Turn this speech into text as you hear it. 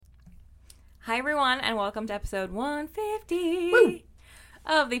Hi, everyone, and welcome to episode 150 Woo!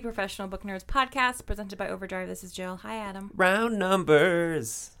 of the Professional Book Nerds podcast, presented by Overdrive. This is Jill. Hi, Adam. Round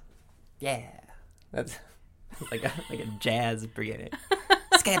numbers. Yeah. That's like a jazz beginning.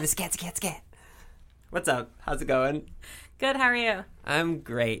 Scat. What's up? How's it going? Good, how are you? I'm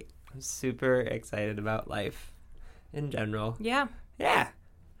great. I'm super excited about life in general. Yeah. Yeah.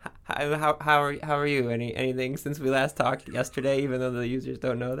 How are you? Anything since we last talked yesterday, even though the users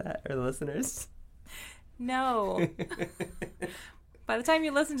don't know that, or the listeners? No. By the time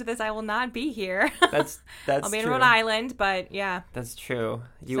you listen to this, I will not be here. That's I'll be in true. Rhode Island, but yeah. That's true.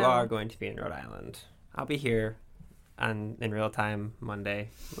 You are going to be in Rhode Island. I'll be here in real time Monday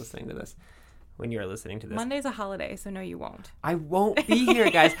listening to this. When you're listening to this. Monday's a holiday, so no, you won't. I won't be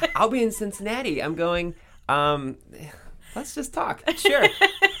here, guys. I'll be in Cincinnati. I'm going, let's just talk. Sure.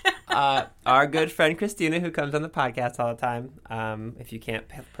 Our good friend Christina, who comes on the podcast all the time. If you can't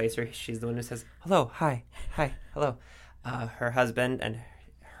place her, she's the one who says, hello, hi, hello. Her husband and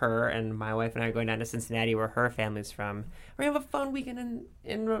her and my wife and I are going down to Cincinnati, where her family's from. We're going to have a fun weekend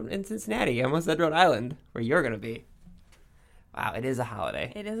in Cincinnati. I almost said Rhode Island, where you're going to be. Wow, it is a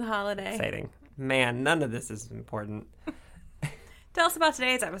holiday. It is a holiday. Exciting. Man, none of this is important. Tell us about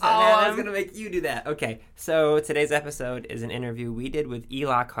today's episode, Oh, Adam. I was going to make you do that. Okay, so today's episode is an interview we did with E.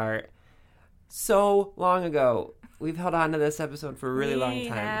 Lockhart so long ago. We've held on to this episode for a really long time. We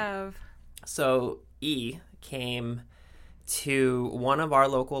have. So E came to one of our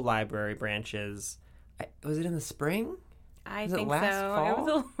local library branches. Was it in the spring? I Was it think last so.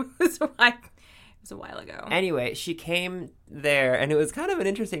 fall? It was a while ago. Anyway, she came there, and it was kind of an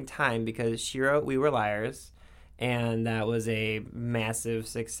interesting time because she wrote We Were Liars, and that was a massive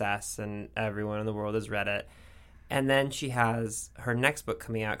success, and everyone in the world has read it. And then she has her next book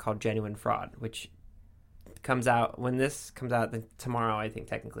coming out called Genuine Fraud, which comes out when this comes out tomorrow, I think,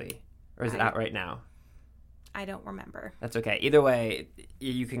 technically. Or is it out right now? I don't remember. That's okay. Either way,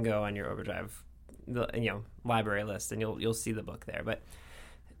 you can go on your Overdrive, library list, and you'll see the book there. But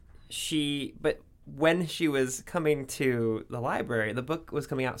when she was coming to the library, the book was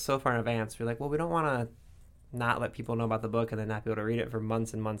coming out so far in advance. We're like, well, we don't want to not let people know about the book and then not be able to read it for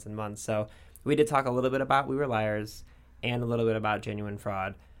months and months and months. So we did talk a little bit about We Were Liars and a little bit about Genuine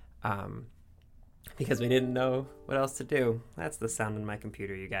Fraud, because we didn't know what else to do. That's the sound in my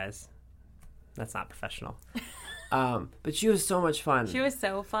computer, you guys. That's not professional. But she was so much fun. She was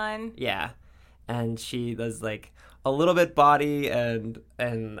so fun. Yeah. And she was like a little bit bawdy, and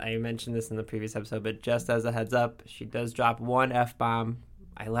I mentioned this in the previous episode, but just as a heads up, she does drop one F-bomb.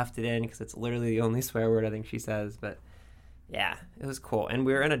 I left it in because it's literally the only swear word I think she says, but yeah, it was cool. And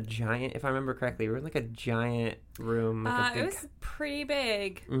we were in a giant, if I remember correctly, we were in like a giant room. It was pretty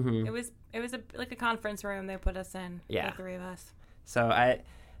big. Mm-hmm. It was like a conference room they put us in. Yeah. The three of us. So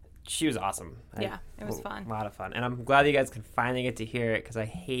she was awesome. Yeah, it was fun. A lot of fun. And I'm glad you guys can finally get to hear it, because I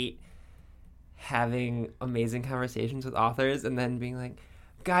hate having amazing conversations with authors and then being like,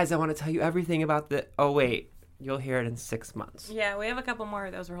 guys, I want to tell you everything about the... Oh, wait, you'll hear it in 6 months. Yeah, we have a couple more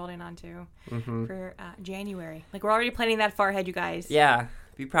of those we're holding on to for January. Like, we're already planning that far ahead, you guys. Yeah,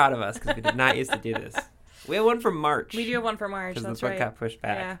 be proud of us, because we did not used to do this. We have one for March. We do have one for March, because that's the book right. got pushed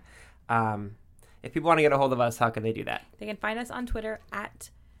back. Yeah. If people want to get a hold of us, how can they do that? They can find us on Twitter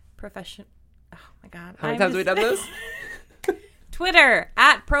at profession... Oh, my God. How many times have we done this? Twitter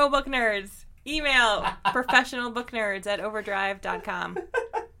at ProBookNerds. Email professionalbooknerds@overdrive.com.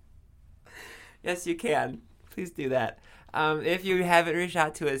 Yes, you can. Please do that. If you haven't reached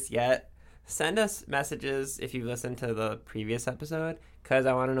out to us yet, send us messages if you've listened to the previous episode, because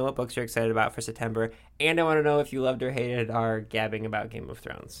I want to know what books you're excited about for September, and I want to know if you loved or hated our gabbing about Game of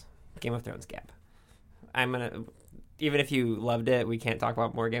Thrones. Game of Thrones gab. Even if you loved it, we can't talk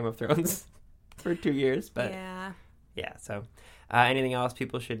about more Game of Thrones for 2 years, but yeah, so... anything else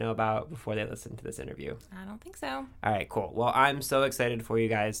people should know about before they listen to this interview? I don't think so. All right, cool. Well, I'm so excited for you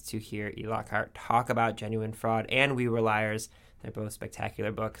guys to hear E. Lockhart talk about Genuine Fraud and We Were Liars. They're both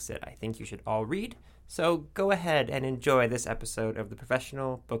spectacular books that I think you should all read. So go ahead and enjoy this episode of the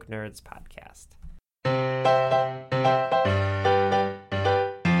Professional Book Nerds podcast.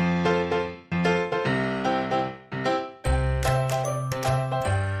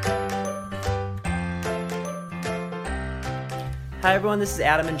 Hi everyone, this is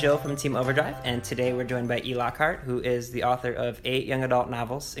Adam and Jill from Team Overdrive, and today we're joined by E. Lockhart, who is the author of 8 young adult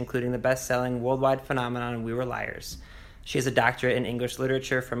novels, including the best-selling worldwide phenomenon We Were Liars. She has a doctorate in English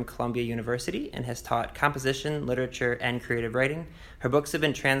literature from Columbia University and has taught composition, literature, and creative writing. Her books have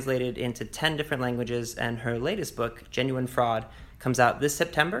been translated into 10 different languages, and her latest book, Genuine Fraud, comes out this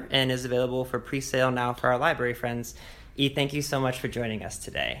September and is available for pre-sale now for our library friends. E, thank you so much for joining us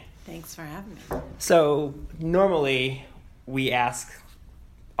today. Thanks for having me. So normally we ask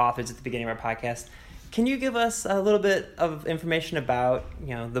authors at the beginning of our podcast, can you give us a little bit of information about,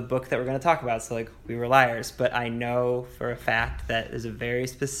 the book that we're going to talk about? So We Were Liars, but I know for a fact that there's a very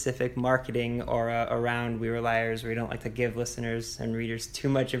specific marketing aura around We Were Liars where we don't like to give listeners and readers too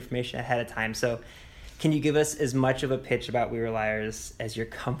much information ahead of time. So can you give us as much of a pitch about We Were Liars as you're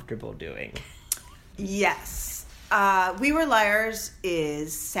comfortable doing? Yes. We Were Liars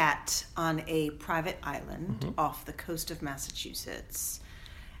is set on a private island off the coast of Massachusetts.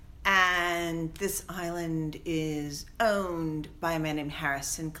 And this island is owned by a man named Harris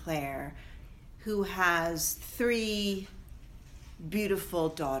Sinclair, who has 3 beautiful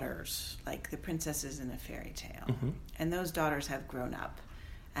daughters, like the princesses in a fairy tale. Mm-hmm. And those daughters have grown up,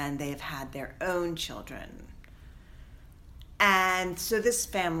 and they have had their own children. And so this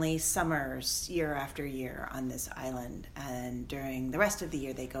family summers year after year on this island, and during the rest of the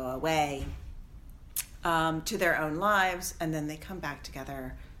year they go away to their own lives, and then they come back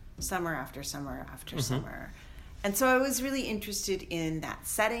together summer after summer after summer. And so I was really interested in that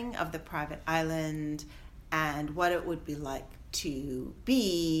setting of the private island and what it would be like to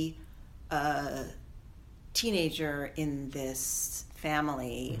be a teenager in this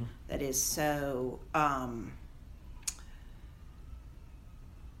family that is so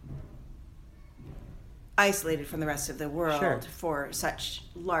isolated from the rest of the world for such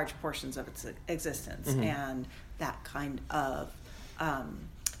large portions of its existence, and that kind of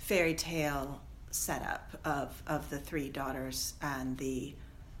fairy tale setup of the 3 daughters and the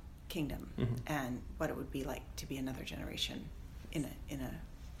kingdom, and what it would be like to be another generation in a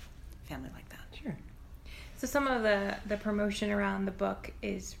family like that. Sure. So some of the promotion around the book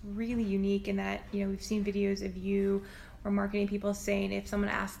is really unique in that, we've seen videos of you or marketing people saying if someone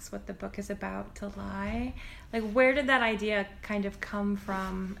asks what the book is about, to lie. Like, where did that idea kind of come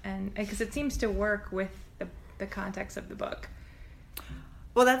from? And because it seems to work with the context of the book.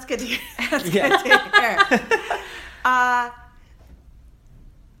 Well, that's good to hear. That's good to hear.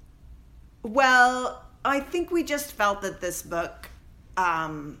 Well, I think we just felt that this book,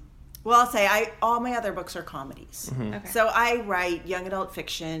 I'll say all my other books are comedies. Okay. So I write young adult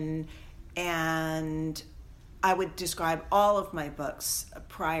fiction, and I would describe all of my books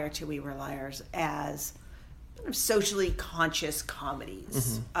prior to We Were Liars as kind of socially conscious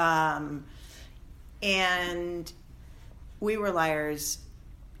comedies. And We Were Liars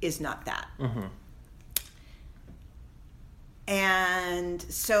is not that. And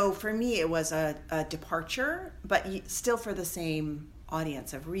so for me it was a departure, but still for the same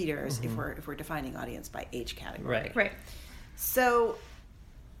audience of readers, if we're defining audience by age category. Right. So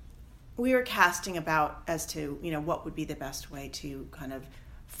we were casting about as to, what would be the best way to kind of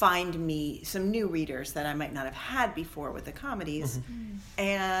find me some new readers that I might not have had before with the comedies.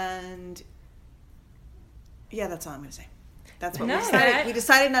 And yeah, that's all I'm going to say. That's what we decided. We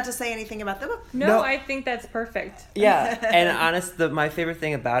decided not to say anything about the book. No, I think that's perfect. Yeah, and my favorite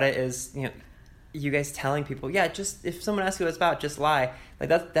thing about it is, you guys telling people, just if someone asks you what it's about, just lie.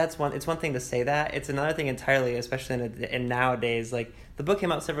 Like that's one. It's one thing to say that. It's another thing entirely, especially in nowadays. Like, the book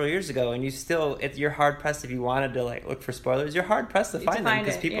came out several years ago, and you're hard pressed if you wanted to look for spoilers. You're hard pressed to find them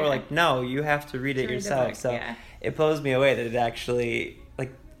because people are like, no, you have to read it yourself. So it blows me away that it actually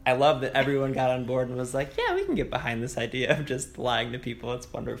I love that everyone got on board and was like, yeah, we can get behind this idea of just lying to people.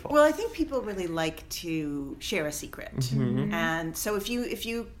 It's wonderful. Well, I think people really like to share a secret. And so if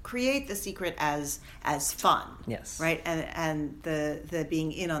you create the secret as fun, yes, right? And the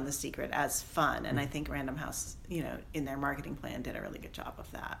being in on the secret as fun. And I think Random House, in their marketing plan did a really good job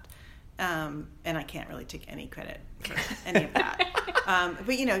of that. And I can't really take any credit for any of that.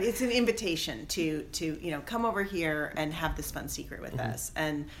 But it's an invitation to come over here and have this fun secret with us.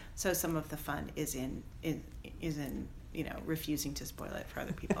 And so some of the fun is in refusing to spoil it for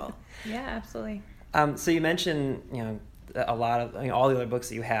other people. Yeah, absolutely. So you mentioned a lot of all the other books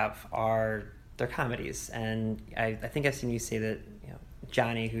that you have they're comedies, and I think I've seen you say that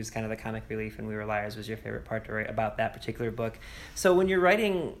Johnny, who's kind of the comic relief in We Were Liars, was your favorite part to write about that particular book. So when you're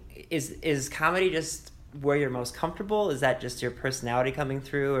writing, is comedy just where you're most comfortable? Is that just your personality coming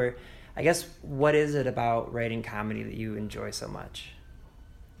through? Or I guess, what is it about writing comedy that you enjoy so much?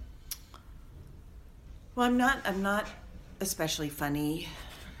 Well, I'm not especially funny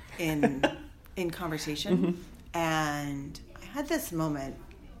in conversation. And I had this moment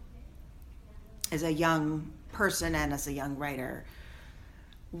as a young person and as a young writer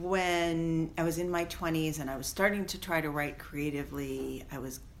when I was in my 20s and I was starting to try to write creatively. I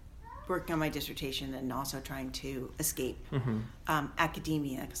was working on my dissertation and also trying to escape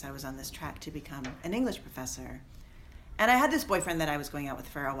academia because I was on this track to become an English professor. And I had this boyfriend that I was going out with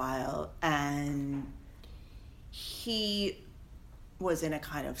for a while, and he was in a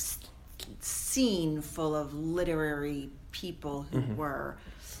kind of scene full of literary people who were,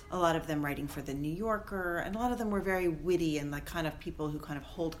 a lot of them writing for the New Yorker, and a lot of them were very witty and like kind of people who kind of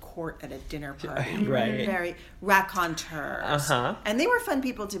hold court at a dinner party. Right. Very raconteurs. And they were fun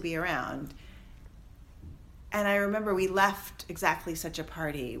people to be around. And I remember we left exactly such a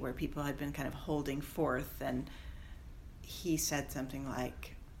party where people had been kind of holding forth, and he said something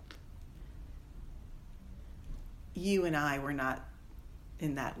like, "You and I were not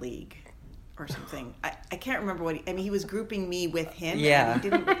in that league," or something. I can't remember what he was grouping me with him. Yeah. And, he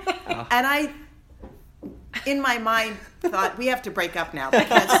didn't, and I, in my mind, thought, we have to break up now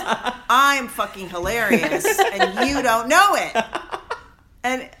because I'm fucking hilarious and you don't know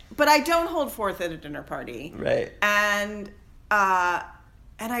it. But I don't hold forth at a dinner party. Right. And I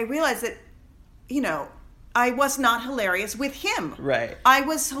realized that, I was not hilarious with him. Right. I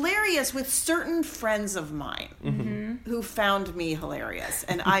was hilarious with certain friends of mine who found me hilarious,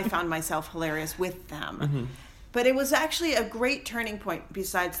 and I found myself hilarious with them. But it was actually a great turning point,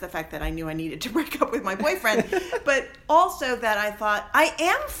 besides the fact that I knew I needed to break up with my boyfriend, but also that I thought, I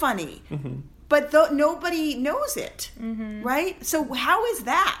am funny, but nobody knows it, right? So how is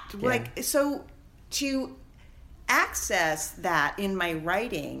that? Yeah. So to access that in my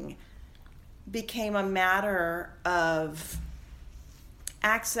writing became a matter of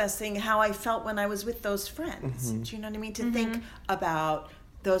accessing how I felt when I was with those friends. Do you know what I mean? To think about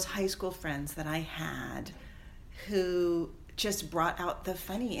those high school friends that I had who just brought out the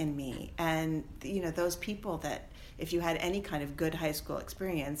funny in me. And, those people that if you had any kind of good high school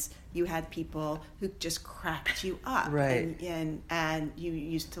experience, you had people who just cracked you up. Right. And you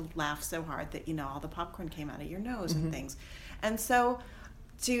used to laugh so hard that, all the popcorn came out of your nose and things. And so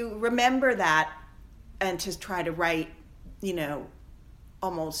to remember that and to try to write,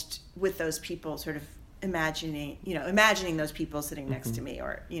 almost with those people, sort of imagining those people sitting next to me,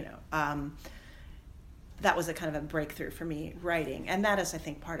 or, that was a kind of a breakthrough for me writing. And that is, I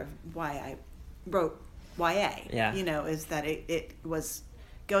think, part of why I wrote YA, is that it was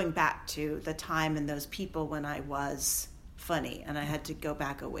going back to the time and those people when I was funny, and I had to go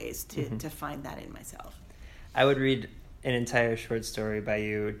back a ways to find that in myself. I would read an entire short story by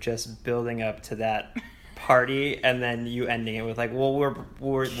you just building up to that party and then you ending it with like, well, we're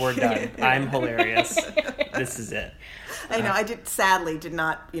done. I'm hilarious. This is it. I know. I sadly did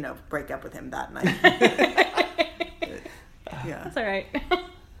not, break up with him that night. Yeah. That's all right.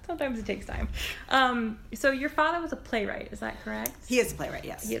 Sometimes it takes time. So your father was a playwright, is that correct? He is a playwright,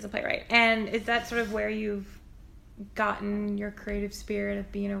 yes. He is a playwright. And is that sort of where you've gotten your creative spirit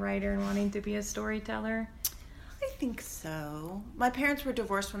of being a writer and wanting to be a storyteller? I think so. My parents were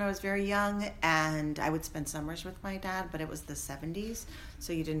divorced when I was very young, and I would spend summers with my dad, but it was the 70s,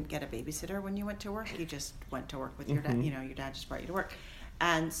 so you didn't get a babysitter when you went to work. You just went to work with your dad. Your dad just brought you to work.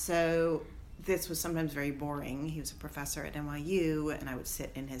 And so this was sometimes very boring. He was a professor at NYU, and I would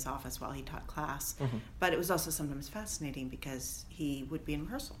sit in his office while he taught class. But it was also sometimes fascinating because he would be in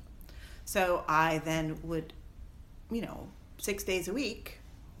rehearsal. So I then would, 6 days a week,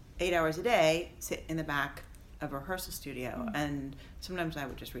 8 hours a day, sit in the back of a rehearsal studio, and sometimes I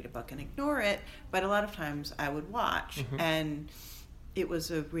would just read a book and ignore it, but a lot of times I would watch, and it was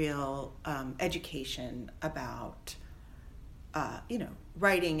a real education about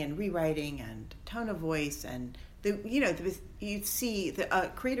writing and rewriting and tone of voice, and you'd see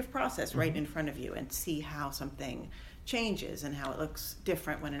the creative process right in front of you and see how something changes and how it looks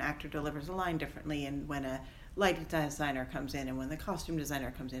different when an actor delivers a line differently, and when a lighting designer comes in, and when the costume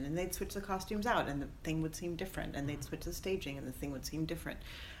designer comes in, and they'd switch the costumes out and the thing would seem different, and they'd switch the staging and the thing would seem different.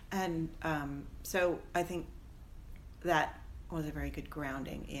 And so I think that was a very good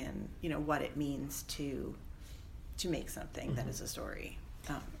grounding in what it means to make something that is a story.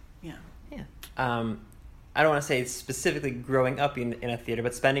 I don't want to say specifically growing up in a theater,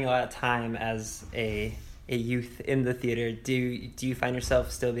 but spending a lot of time as a youth in the theater, do you find yourself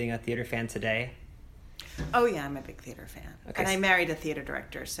still being a theater fan today? Oh yeah, I'm a big theater fan. Okay. And I married a theater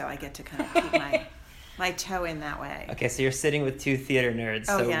director, so I get to kind of keep my toe in that way. Okay, so you're sitting with two theater nerds,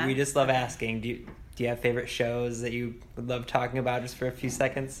 Oh, so yeah? we just love asking, do you have favorite shows that you would love talking about just for a few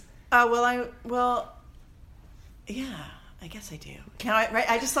seconds? Yeah, I guess I do.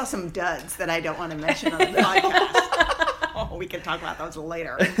 I just saw some duds that I don't want to mention on the podcast. We can talk about those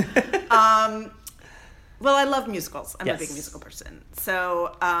later. Well, I love musicals. I'm a big musical person.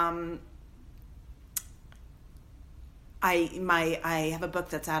 So I have a book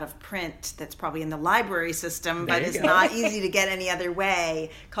that's out of print that's probably in the library system, There but you it's go. not easy to get any other way,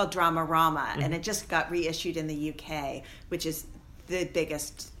 called Dramarama. And it just got reissued in the UK, which is the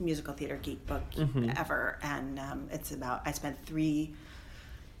biggest musical theater geek book ever. And it's about, I spent 3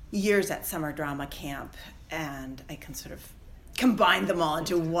 years at summer drama camp, and I can sort of combine them all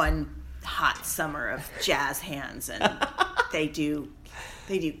into one hot summer of jazz hands. And they do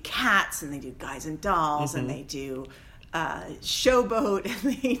Cats, and they do Guys and Dolls, and they do Showboat,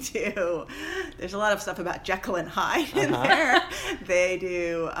 and there's a lot of stuff about Jekyll and Hyde in there. They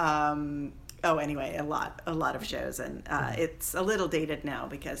do anyway, a lot of shows, and it's a little dated now,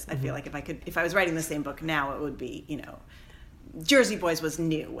 because I feel like if I was writing the same book now, it would be, Jersey Boys was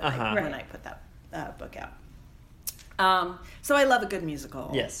new when I put that book out. So I love a good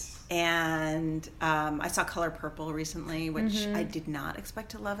musical. Yes. And I saw Color Purple recently, which I did not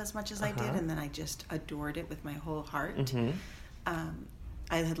expect to love as much as I did, and then I just adored it with my whole heart.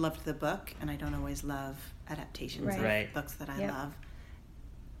 I had loved the book, and I don't always love adaptations of books that I love.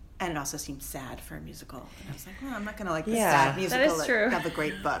 And it also seemed sad for a musical. And I was like, well, I'm not going to like the sad musical that is true. of a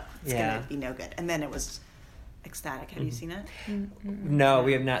great book. It's going to be no good. And then it was ecstatic. Have you seen it? No,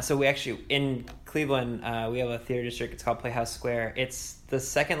 we have not. So we actually, in Cleveland, we have a theater district. It's called Playhouse Square. It's the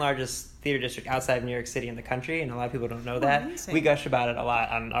second largest theater district outside of New York City in the country, and a lot of people don't know that. Amazing. We gush about it a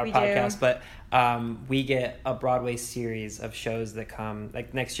lot on our podcast, but we get a Broadway series of shows that come.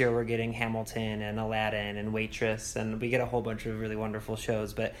 Like next year, we're getting Hamilton and Aladdin and Waitress, and we get a whole bunch of really wonderful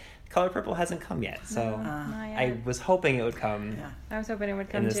shows, but Color Purple hasn't come yet, so Not yet. I was hoping it would come I was hoping it would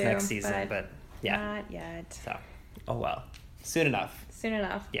come in this too, next season, but not yet. So, oh well. Soon enough. Soon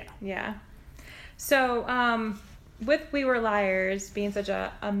enough. Yeah. So, with We Were Liars being such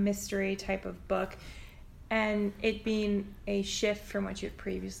a mystery type of book, and it being a shift from what you've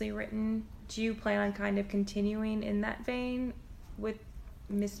previously written, do you plan on kind of continuing in that vein with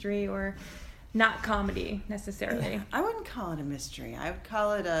mystery, or not comedy necessarily? I wouldn't call it a mystery. I would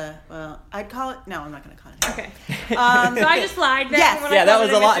call it no, I'm not going to call it. Okay. So I just lied then. Yes. when I Yeah, that called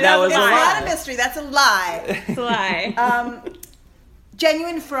was it a lie. mystery. That was It's a lie. not a mystery. That's a lie. It's a lie.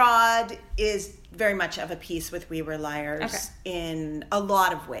 Genuine Fraud is very much of a piece with We Were Liars Okay. in a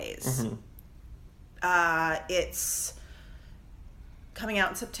lot of ways. It's coming out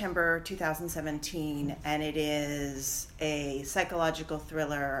in September 2017, and it is a psychological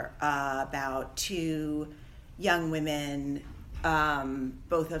thriller about 2 young women,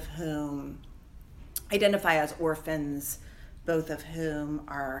 both of whom identify as orphans, both of whom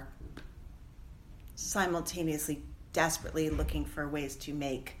are simultaneously desperately looking for ways to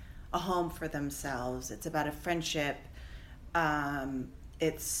make a home for themselves. It's about a friendship.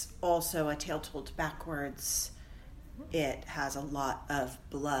 It's also a tale told backwards. It has a lot of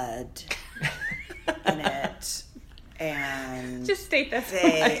blood in it, and Just state this.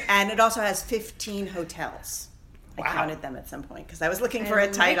 and it also has 15 hotels. I counted them at some point because I was looking for a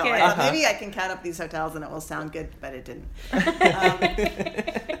like title. it. I thought maybe I can count up these hotels and it will sound good, but it didn't.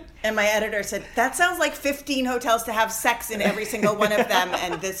 And my editor said, that sounds like 15 hotels to have sex in every single one of them,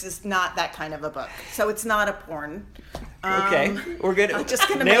 and this is not that kind of a book. So it's not a porn. Okay, we're good. I'm just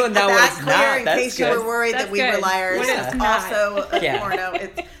going to Nailing make down what that it's clear not. in That's case you good. were worried That's that We Were good. Liars What is it's not. also a Yeah. porno.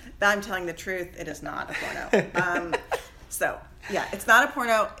 I'm telling the truth, it is not a porno. So, yeah, it's not a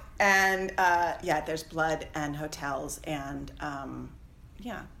porno, and there's blood and hotels, and and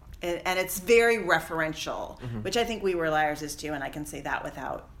it's very referential, which I think We Were Liars is too, and I can say that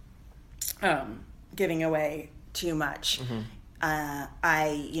without giving away too much.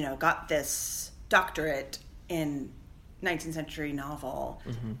 I got this doctorate in 19th century novel,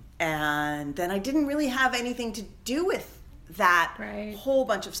 and then I didn't really have anything to do with that whole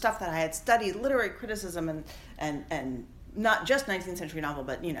bunch of stuff that I had studied, literary criticism and not just 19th century novel,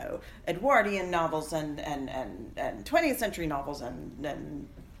 but Edwardian novels and 20th century novels and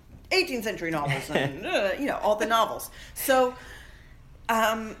 18th century novels and all the novels. So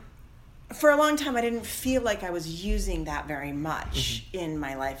for a long time I didn't feel like I was using that very much in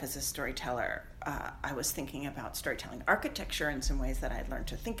my life as a storyteller. I was thinking about storytelling architecture in some ways that I'd learned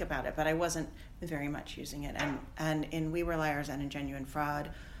to think about it, but I wasn't very much using it. And in We Were Liars and in Genuine Fraud,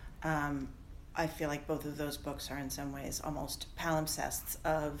 I feel like both of those books are in some ways almost palimpsests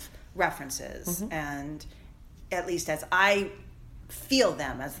of references, and at least as I feel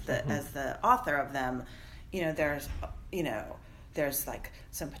them as the author of them, there's like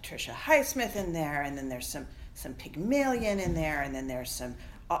some Patricia Highsmith in there, and then there's some Pygmalion in there, and then there's some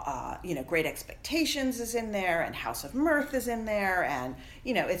Great Expectations is in there, and House of Mirth is in there, and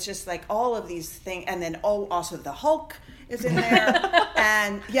it's just like all of these things, and then also the Hulk is in there,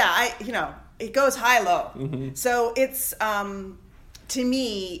 and it goes high-low. So it's, to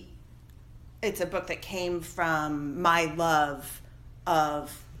me, it's a book that came from my love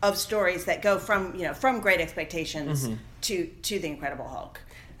of stories that go from, from Great Expectations to The Incredible Hulk.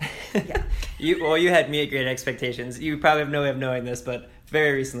 Yeah. You had me at Great Expectations. You probably have no way of knowing this, but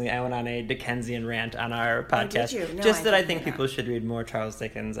very recently I went on a Dickensian rant on our podcast. Oh, did you? No, just that I didn't think know that. people should read more Charles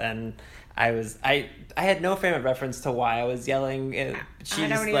Dickens, and I had no frame of reference to why I was yelling. I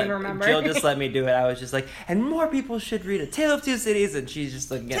don't even remember. Jill just let me do it. I was just like, and more people should read A Tale of Two Cities, and she's just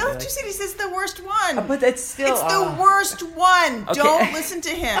looking at me Tale of like, Two Cities is the worst one. but it's still... It's the worst one. Okay. Don't listen to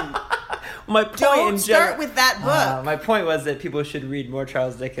him. My point Don't in start general- with that book. My point was that people should read more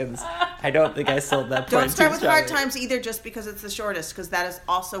Charles Dickens. I don't think I sold that point. Don't start too with Hard strongly. Times either just because it's the shortest, because that is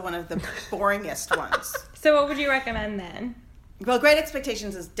also one of the boringest ones. So what would you recommend then? Well, Great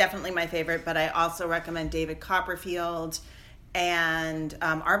Expectations is definitely my favorite, but I also recommend David Copperfield. And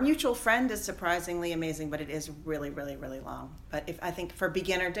Our Mutual Friend is surprisingly amazing, but it is really, really, really long. But I think for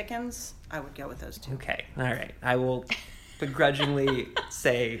beginner Dickens, I would go with those two. Okay, all right. I will begrudgingly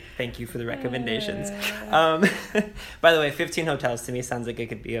say thank you for the recommendations. By the way, 15 Hotels to me sounds like it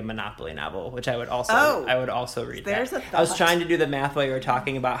could be a Monopoly novel, which I would also read. There's that. a I was thought. trying to do the math while you were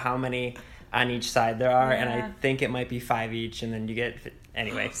talking about how many on each side there are, and I Yeah. think it might be 5 each, and then you get...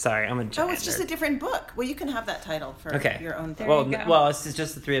 Anyway, sorry, I'm a giant Oh, it's just nerd. a different book. Well, you can have that title for Okay. your own There book. you go. Well, it's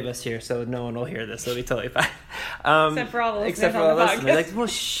just the three of us here, so no one will hear this. It'll be totally fine. Except for all the listeners except for on all the listeners. Like, well,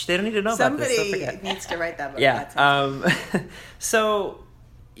 shh, they don't need to know about this. Don't Somebody forget. needs to write that book. Yeah. That's So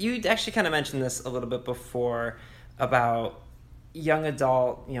you actually kind of mentioned this a little bit before about young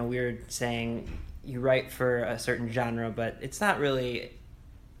adult. We were saying you write for a certain genre, but it's not really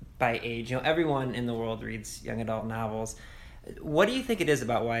by age. Everyone in the world reads young adult novels. What do you think it is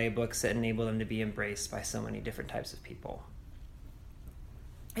about YA books that enable them to be embraced by so many different types of people?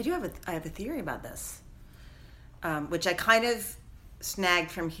 I have a theory about this, which I kind of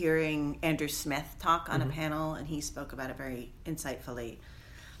snagged from hearing Andrew Smith talk on a panel, and he spoke about it very insightfully,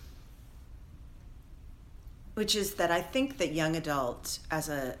 which is that I think that young adult as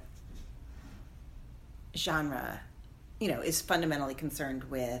a genre, is fundamentally concerned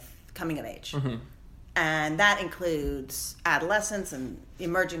with coming of age. And that includes adolescence and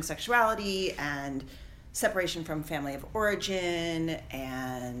emerging sexuality and separation from family of origin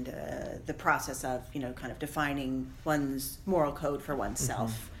and the process of, kind of defining one's moral code for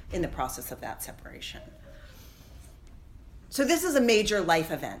oneself in the process of that separation. So this is a major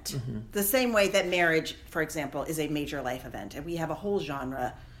life event. The same way that marriage, for example, is a major life event. And we have a whole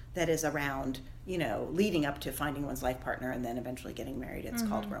genre that is around, leading up to finding one's life partner and then eventually getting married. It's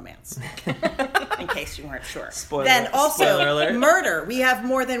called romance. In case you weren't sure. Spoiler Then alert. murder. We have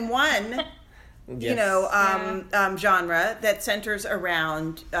more than one, Yes. genre that centers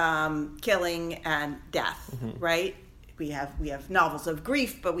around killing and death, right? We have novels of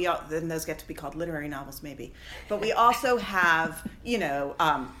grief, but then those get to be called literary novels, maybe. But we also have,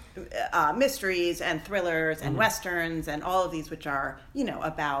 mysteries and thrillers and westerns and all of these, which are,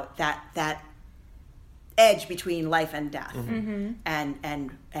 about that edge between life and death,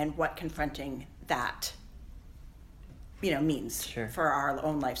 and what confronting that, means for our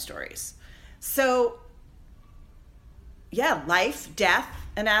own life stories. So, yeah, life, death,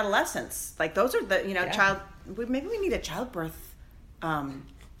 and adolescence. Like those are the child. Maybe we need a childbirth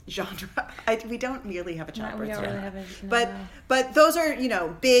genre. We don't really have a childbirth we don't genre. really have a, no. But those are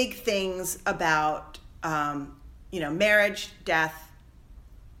big things about marriage, death,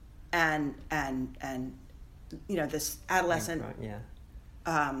 and this adolescent.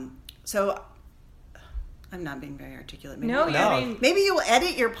 Yeah. So I'm not being very articulate. Maybe No, you'll- you're No. being- Maybe you'll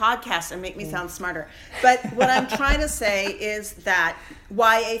edit your podcast and make me sound smarter. But what I'm trying to say is that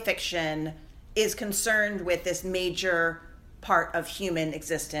YA fiction is concerned with this major part of human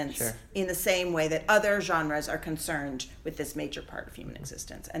existence Sure. in the same way that other genres are concerned with this major part of human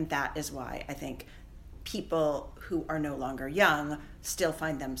existence. And that is why I think people who are no longer young still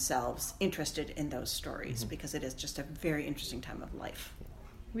find themselves interested in those stories because it is just a very interesting time of life.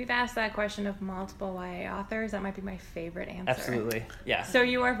 We've asked that question of multiple YA authors. That might be my favorite answer. Absolutely. Yeah. So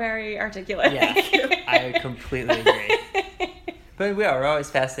you are very articulate. Yeah, I completely agree. But we're always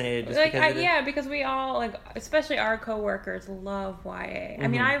fascinated just because because we all, especially our coworkers, love YA. I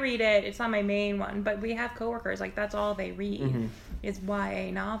mean, I read it. It's not my main one, but we have coworkers, that's all they read is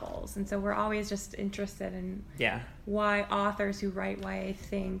YA novels. And so we're always just interested in why authors who write YA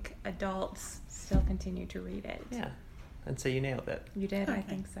think adults still continue to read it. Yeah. And so you nailed it. You did, I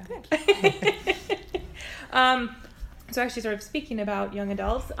think so. So actually, sort of speaking about young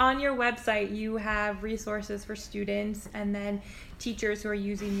adults, on your website you have resources for students and then teachers who are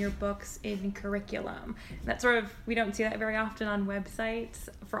using your books in curriculum. That sort of, we don't see that very often on websites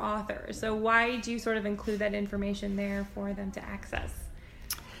for authors. So why do you sort of include that information there for them to access?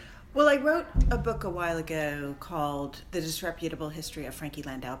 Well, I wrote a book a while ago called The Disreputable History of Frankie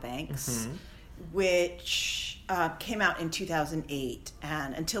Landau Banks, which came out in 2008.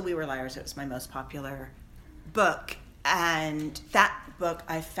 And Until We Were Liars, it was my most popular book. And that book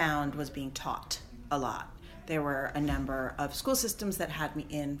I found was being taught a lot. There were a number of school systems that had me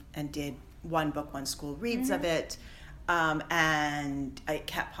in and did one book, one school reads of it. And it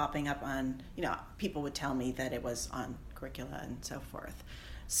kept popping up on, people would tell me that it was on curricula and so forth.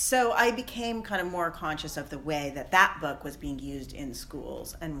 So I became kind of more conscious of the way that book was being used in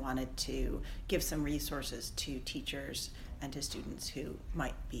schools and wanted to give some resources to teachers and to students who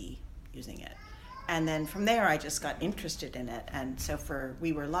might be using it. And then from there, I just got interested in it. And so for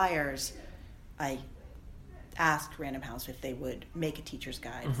We Were Liars, I asked Random House if they would make a teacher's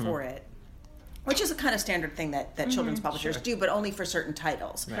guide for it, which is a kind of standard thing that children's publishers do, but only for certain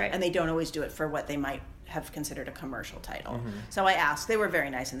titles. Right. And they don't always do it for what they might have considered a commercial title. So I asked. They were very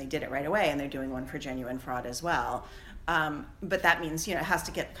nice, and they did it right away, and they're doing one for Genuine Fraud as well. But that means, it has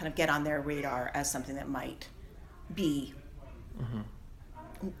to get on their radar as something that might be,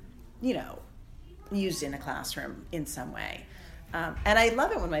 used in a classroom in some way. And I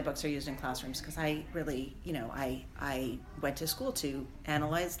love it when my books are used in classrooms because I really, I went to school to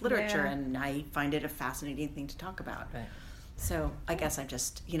analyze literature and I find it a fascinating thing to talk about. Right. So I guess I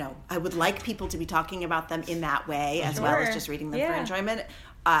just, I would like people to be talking about them in that way as well as just reading them for enjoyment.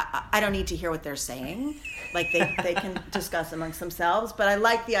 I don't need to hear what they're saying. Like they can discuss amongst themselves, but I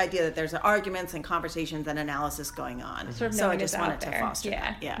like the idea that there's arguments and conversations and analysis going on. Sort of so I just wanted to foster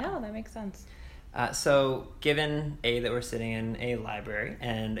that. Yeah. No, that makes sense. So given that we're sitting in a library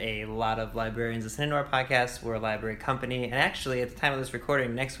and a lot of librarians listen to our podcast, we're a library company, and actually at the time of this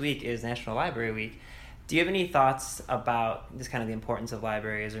recording, next week is National Library Week. Do you have any thoughts about just kind of the importance of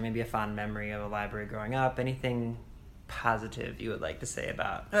libraries or maybe a fond memory of a library growing up? Anything positive you would like to say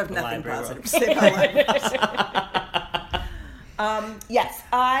about I have the nothing library positive to say about libraries. Yes,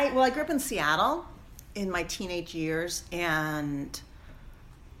 I grew up in Seattle in my teenage years, and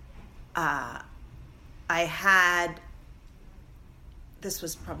this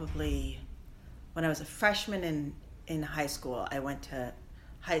was probably when I was a freshman in high school. I went to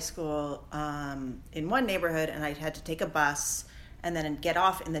high school in one neighborhood, and I had to take a bus and then get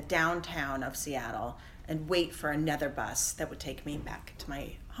off in the downtown of Seattle and wait for another bus that would take me back to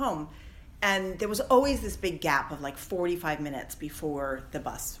my home. And there was always this big gap of like 45 minutes before the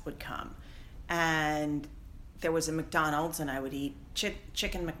bus would come. And there was a McDonald's, and I would eat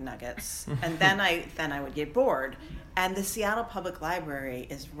chicken McNuggets, and then I would get bored. And the Seattle Public Library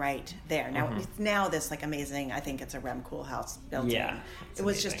is right there. Now it's now this like amazing, I think it's a Rem Koolhaas building. Yeah, it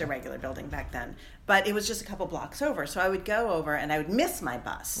was just a regular building back then, but it was just a couple blocks over. So I would go over and I would miss my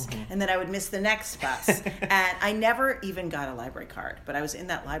bus, and then I would miss the next bus. And I never even got a library card, but I was in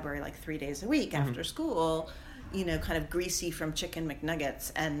that library like 3 days a week after school, kind of greasy from chicken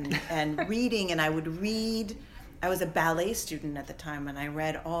McNuggets and reading. And I would read. I was a ballet student at the time, and I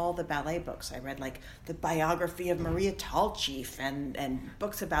read all the ballet books. I read like the biography of Maria Tallchief and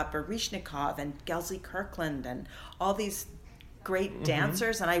books about Baryshnikov and Gelsey Kirkland and all these great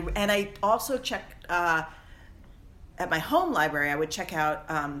dancers. And I also checked at my home library. I would check out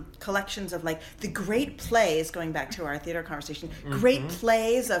collections of like the great plays, going back to our theater conversation, great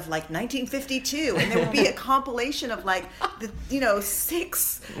plays of like 1952, and there would be a compilation of like the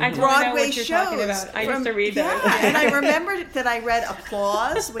 6 Broadway shows. I used to read those. Yeah, and I remember that I read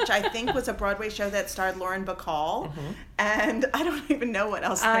Applause, which I think was a Broadway show that starred Lauren Bacall, and I don't even know what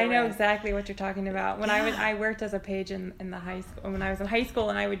else I know read. exactly what you're talking about. When I worked as a page in the high school, when I was in high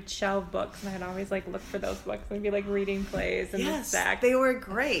school, and I would shelve books, and I'd always like look for those books and be like reading plays and the stack. They were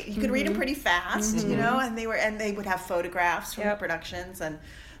great. You could read them pretty fast, and they would have photographs from the productions. And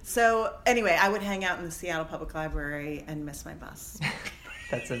so anyway, I would hang out in the Seattle Public Library and miss my bus.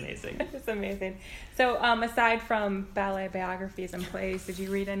 That's amazing. That's amazing. So aside from ballet biographies and plays, did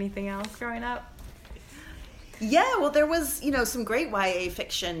you read anything else growing up? Yeah, well, there was, some great YA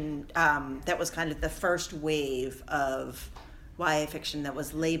fiction that was kind of the first wave of YA fiction that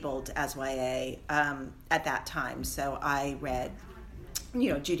was labeled as YA at that time. So I read,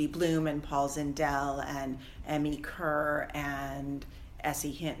 Judy Blume and Paul Zindel and Emmy Kerr and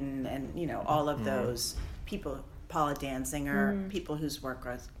Essie Hinton and, all of those people, Paula Danzinger, people whose work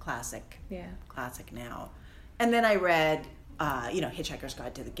was classic now. And then I read, Hitchhiker's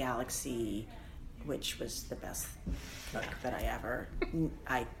Guide to the Galaxy which was the best book that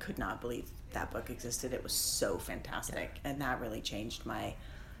I could not believe that book existed. It was so fantastic. And that really changed my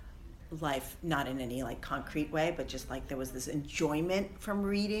life, not in any like concrete way, but just like there was this enjoyment from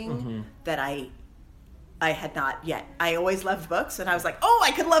reading that I had not yet. I always loved books, and I was like, oh,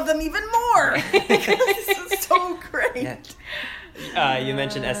 I could love them even more because this is so great. Yeah. You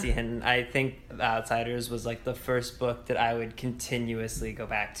mentioned S.E. Hinton. I think The Outsiders was like the first book that I would continuously go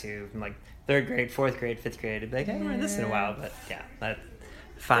back to from like 3rd grade, 4th grade, 5th grade. I'd be like, I haven't read this in a while, but yeah, that's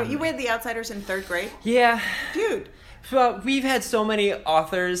fun. You read The Outsiders in 3rd grade? Yeah. Dude. Well, we've had so many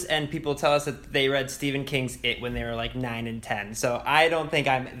authors and people tell us that they read Stephen King's It when they were like 9 and 10. So I don't think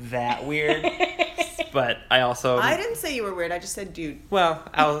I'm that weird. But I didn't say you were weird. I just said dude. Well,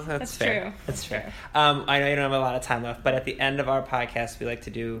 that's fair. True. That's fair. I know you don't have a lot of time left, but at the end of our podcast, we like to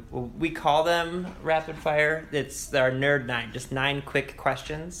do, we call them rapid fire. It's our Nerd 9, just 9 quick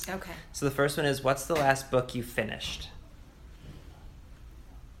questions. Okay. So the first one is, what's the last book you finished?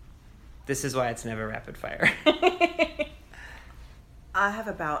 This is why it's never rapid fire. I have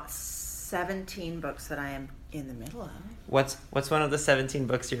about 17 books that I am in the middle of. What's one of the 17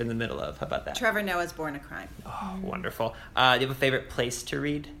 books you're in the middle of? How about that? Trevor Noah's Born a Crime. Oh, wonderful. Do you have a favorite place to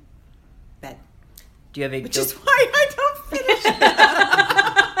read? Bed. Do you have a Which is why I don't finish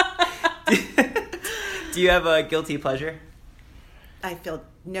it. Do you have a guilty pleasure? I feel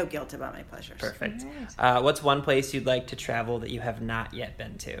no guilt about my pleasures. Perfect. What's one place you'd like to travel that you have not yet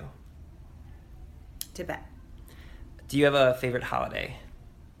been to? Tibet. Do you have a favorite holiday?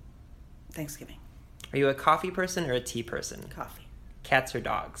 Thanksgiving. Are you a coffee person or a tea person? Coffee. Cats or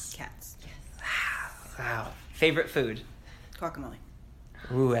dogs? Cats. Yes. Wow. Favorite food? Guacamole.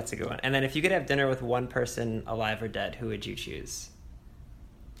 Ooh, that's a good one. And then if you could have dinner with one person, alive or dead, who would you choose?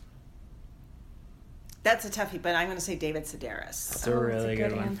 That's a toughie, but I'm going to say David Sedaris. That's a really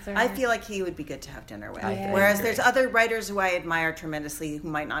good one. Answer. I feel like he would be good to have dinner with. Yeah. Whereas there's other writers who I admire tremendously who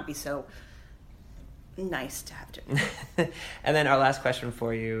might not be so nice to have dinner. And then our last question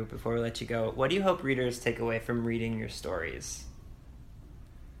for you before we let you go. What do you hope readers take away from reading your stories?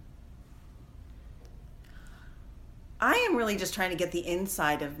 I am really just trying to get the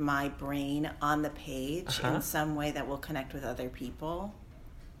inside of my brain on the page in some way that will connect with other people.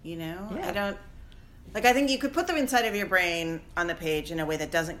 You know? Yeah. I think you could put them inside of your brain on the page in a way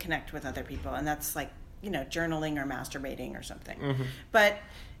that doesn't connect with other people. And that's like, journaling or masturbating or something. Mm-hmm. But,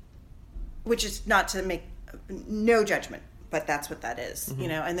 which is not to make no judgment, but that's what that is,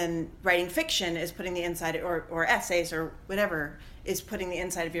 And then writing fiction is putting the inside, or essays or whatever, is putting the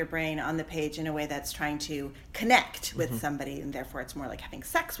inside of your brain on the page in a way that's trying to connect with somebody. And therefore it's more like having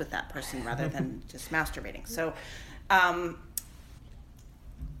sex with that person rather than just masturbating. So,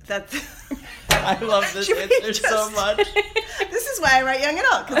 I love this answer so much. This is why I write young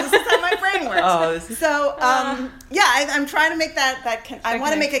adult, because this is how my brain works. I'm trying to make I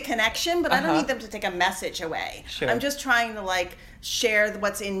want to make a connection, but I don't need them to take a message away. Sure. I'm just trying to share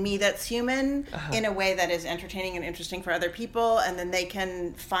what's in me that's human in a way that is entertaining and interesting for other people, and then they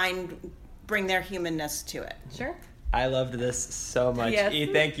can bring their humanness to it. Sure. I loved this so much. Yes. E,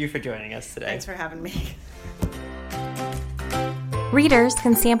 thank you for joining us today. Thanks for having me. Readers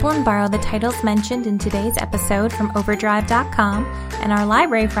can sample and borrow the titles mentioned in today's episode from Overdrive.com, and our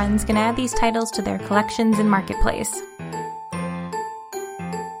library friends can add these titles to their collections in Marketplace.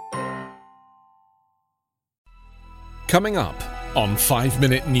 Coming up on 5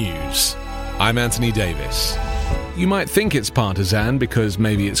 Minute News, I'm Anthony Davis. You might think it's partisan because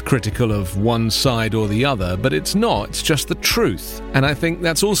maybe it's critical of one side or the other, but it's not. It's just the truth. And I think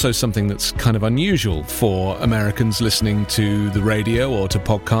that's also something that's kind of unusual for Americans listening to the radio or to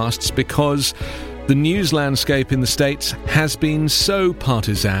podcasts, because the news landscape in the States has been so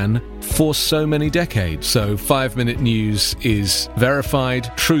partisan for so many decades. So 5 Minute News is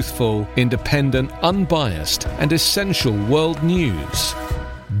verified, truthful, independent, unbiased, and essential world news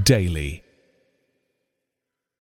daily.